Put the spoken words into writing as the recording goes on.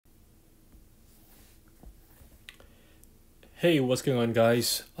Hey, what's going on,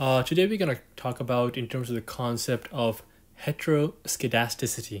 guys? Today we're going to talk about in terms of the concept of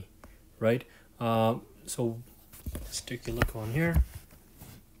heteroskedasticity, right? So let's take a look on here.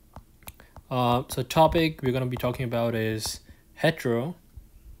 So topic we're going to be talking about is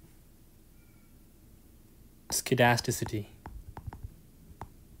heteroskedasticity.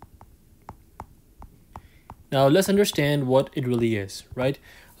 Now let's understand what it really is, right?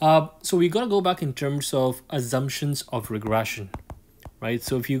 So we're going to go back in terms of assumptions of regression, right?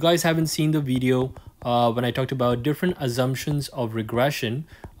 So if you guys haven't seen the video when I talked about different assumptions of regression,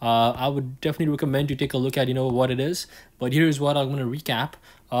 I would definitely recommend you take a look at what it is. But here's what I'm going to recap.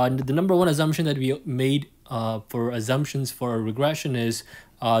 The number one assumption that we made for assumptions for a regression is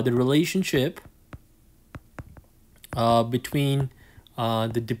the relationship between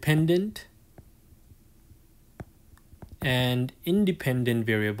the dependent and independent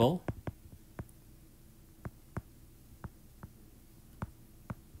variable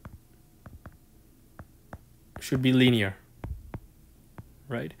should be linear,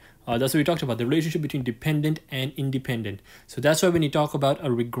 right? That's what we talked about, the relationship between dependent and independent. So that's why when you talk about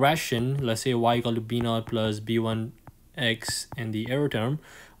a regression, let's say y equal to b naught plus b1x and the error term,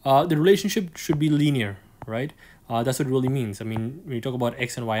 the relationship should be linear, right? That's what it really means. I mean, when you talk about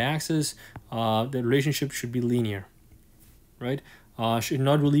x and y axis, the relationship should be linear, right? Should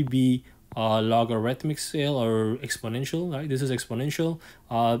not really be logarithmic scale or exponential, right? This is exponential.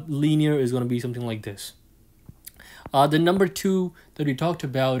 Linear is going to be something like this. The number two that we talked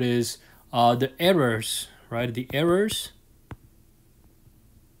about is the errors, right? The errors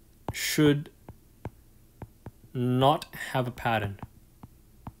should not have a pattern,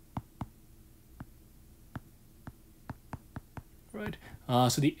 right?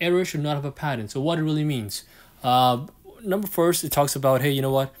 So the error should not have a pattern. So what it really means, number first, it talks about, hey, you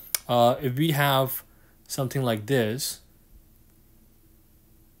know what? If we have something like this,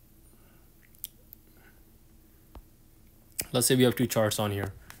 let's say we have two charts on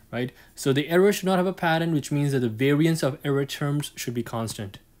here, right? So the error should not have a pattern, which means that the variance of error terms should be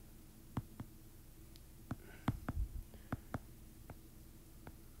constant.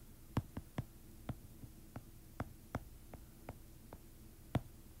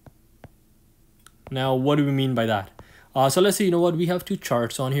 Now, what do we mean by that? So let's say, we have two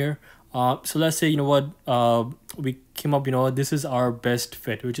charts on here. So let's say, we came up, this is our best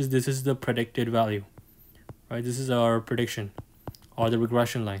fit, which is this is the predicted value, right? This is our prediction or the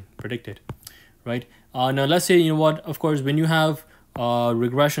regression line predicted, right? Now let's say, of course, when you have a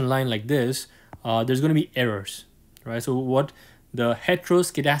regression line like this, there's going to be errors, right? So what the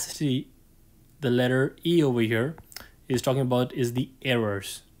heteroskedasticity, the letter E over here, is talking about is the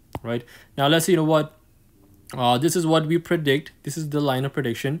errors, right? Now let's say, this is what we predict. This is the line of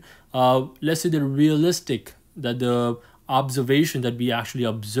prediction. Let's say the realistic, that the observation that we actually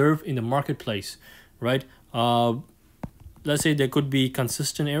observe in the marketplace, right? Let's say there could be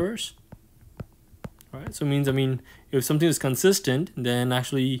consistent errors, right? So it means, if something is consistent, then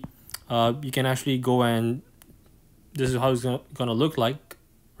actually you can actually go and this is how it's gonna look like,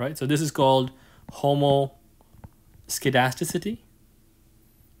 right? So this is called homoskedasticity,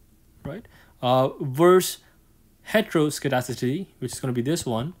 right? Versus heteroskedasticity, which is going to be this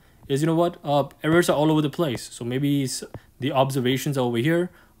one, is errors are all over the place. So maybe the observations are over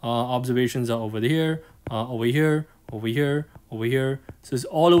here, observations are over here, over here, over here, over here. So it's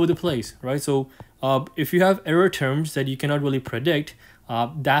all over the place, right? So if you have error terms that you cannot really predict,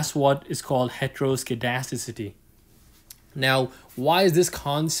 that's what is called heteroskedasticity. Now, why is this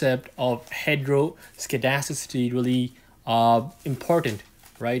concept of heteroskedasticity really important,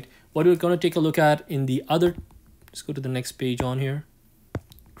 right? What we're going to take a look at in the other, let's go to the next page on here,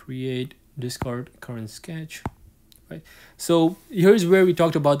 create, discard, current sketch, right? So here's where we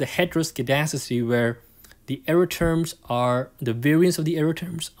talked about the heteroskedasticity, where the error terms are, the variance of the error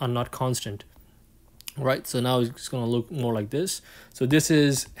terms are not constant, right? So now it's going to look more like this. So this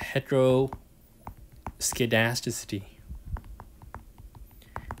is heteroskedasticity,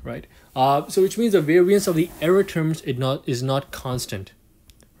 right? So which means the variance of the error terms is not constant,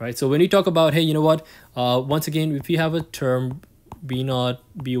 right? So when you talk about, hey, once again, if you have a term b naught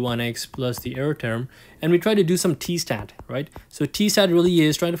b1x plus the error term, and we try to do some t-stat, right? So t-stat really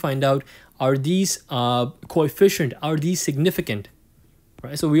is trying to find out, are these coefficient, are these significant,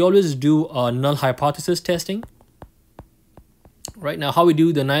 right? So we always do null hypothesis testing. Right now, how we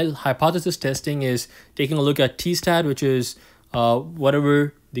do the null hypothesis testing is taking a look at t-stat, which is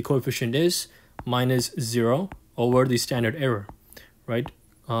whatever the coefficient is minus 0 over the standard error, right?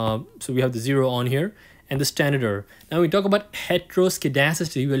 So we have the 0 on here and the standard error. Now we talk about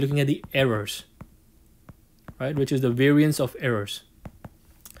heteroskedasticity, we're looking at the errors, right? Which is the variance of errors.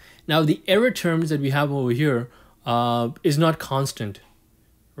 Now the error terms that we have over here is not constant,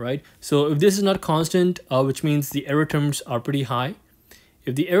 right? So if this is not constant, which means the error terms are pretty high.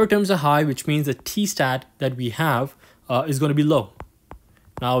 If the error terms are high, which means the t-stat that we have is going to be low.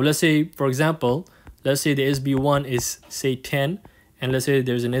 Now let's say, for example, let's say the SB1 is say 10, and let's say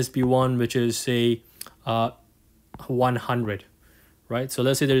there's an SB1 which is say 100, right? So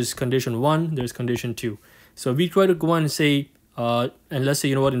let's say there's condition 1, there's condition 2. So we try to go on and say, and let's say,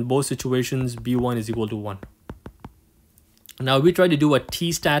 you know what, in both situations, B1 is equal to 1. Now we try to do a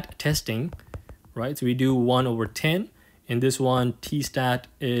t-stat testing, right? So we do 1 over 10. In this one, t-stat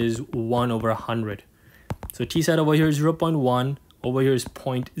is 1 over 100. So t-stat over here is 0.1, over here is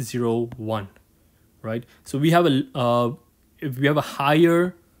 0.01, right? So we have if we have a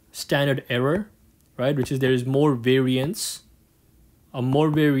higher standard error, right, which is there is more variance. More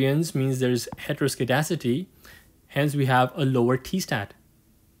variance means there's heteroskedasticity, hence we have a lower t-stat,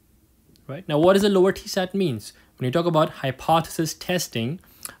 right? Now what does a lower t-stat means? When you talk about hypothesis testing,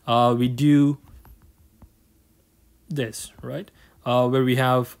 we do this, right? Where we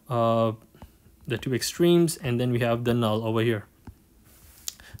have the two extremes, and then we have the null over here.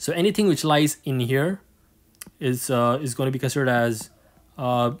 So anything which lies in here is going to be considered as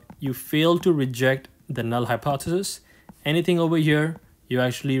you fail to reject the null hypothesis. Anything over here, you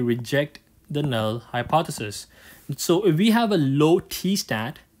actually reject the null hypothesis. So if we have a low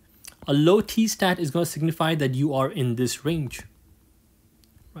t-stat is going to signify that you are in this range,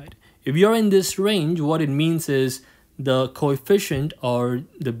 right? If you're in this range, what it means is the coefficient or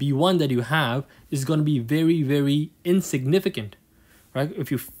the B1 that you have is going to be very, very insignificant, right?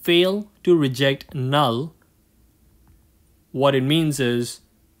 If you fail to reject null, what it means is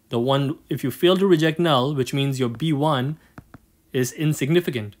if you fail to reject null, which means your B1 is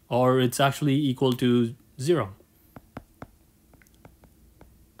insignificant, or it's actually equal to 0.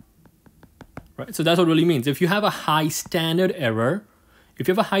 Right? So that's what it really means. If you have a high standard error,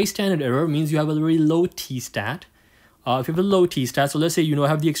 means you have a very low t-stat. If you have a low t-stat, so let's say you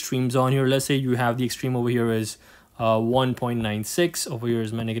have the extremes on here. Let's say you have the extreme over here is 1.96, over here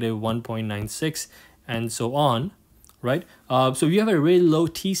is negative 1.96, and so on, right? So if you have a really low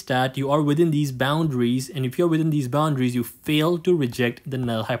t-stat, you are within these boundaries, and if you're within these boundaries, you fail to reject the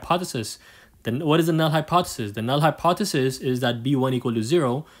null hypothesis. Then what is the null hypothesis? The null hypothesis is that B1 equal to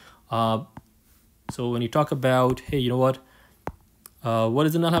 0. So when you talk about, hey, you know what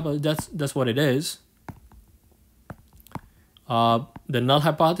is the null hypothesis? That's what it is. The null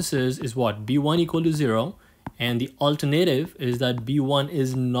hypothesis is what? B1 equal to 0, and the alternative is that B1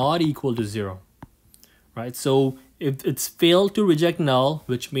 is not equal to 0, right? So if it's failed to reject null,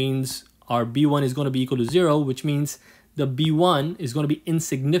 which means our B1 is going to be equal to 0, which means the B1 is going to be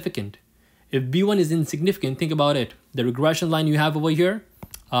insignificant. If B1 is insignificant, think about it. The regression line you have over here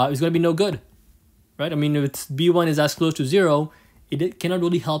is going to be no good, right? I mean, if it's B1 is as close to 0, it cannot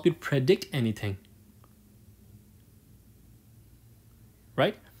really help you predict anything,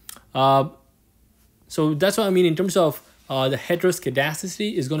 right? So that's what I mean in terms of the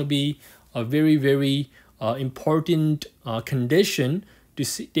heteroskedasticity is going to be a very, very important condition to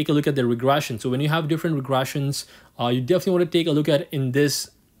take a look at the regression. So when you have different regressions, you definitely want to take a look at in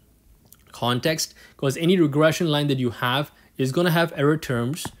this context, because any regression line that you have is going to have error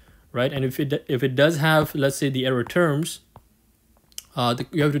terms, right? And if it does have, let's say, the error terms,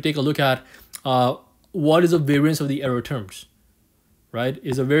 you have to take a look at what is the variance of the error terms, right?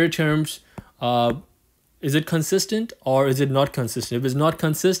 Is the variance terms is it consistent or is it not consistent? If it's not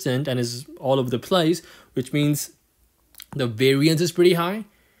consistent and is all over the place, which means the variance is pretty high.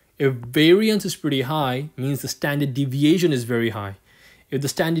 If variance is pretty high, means the standard deviation is very high. If the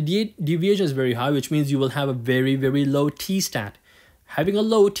standard deviation is very high, which means you will have a very, very low t-stat. Having a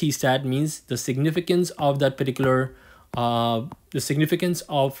low t-stat means the significance of that particular, the significance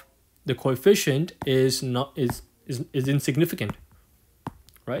of the coefficient is insignificant,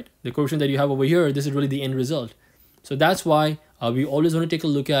 right? The coefficient that you have over here, this is really the end result. So that's why we always want to take a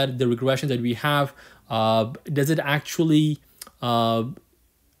look at the regression that we have. Does it actually,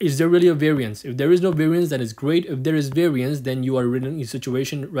 is there really a variance? If there is no variance, then it's great. If there is variance, then you are running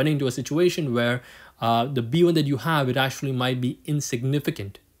into a situation where the B1 that you have, it actually might be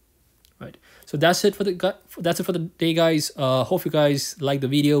insignificant, right? So that's it for the day, guys. Hope you guys like the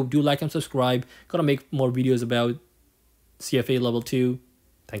video. Do like and subscribe. Gonna make more videos about CFA Level 2.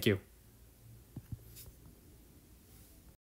 Thank you.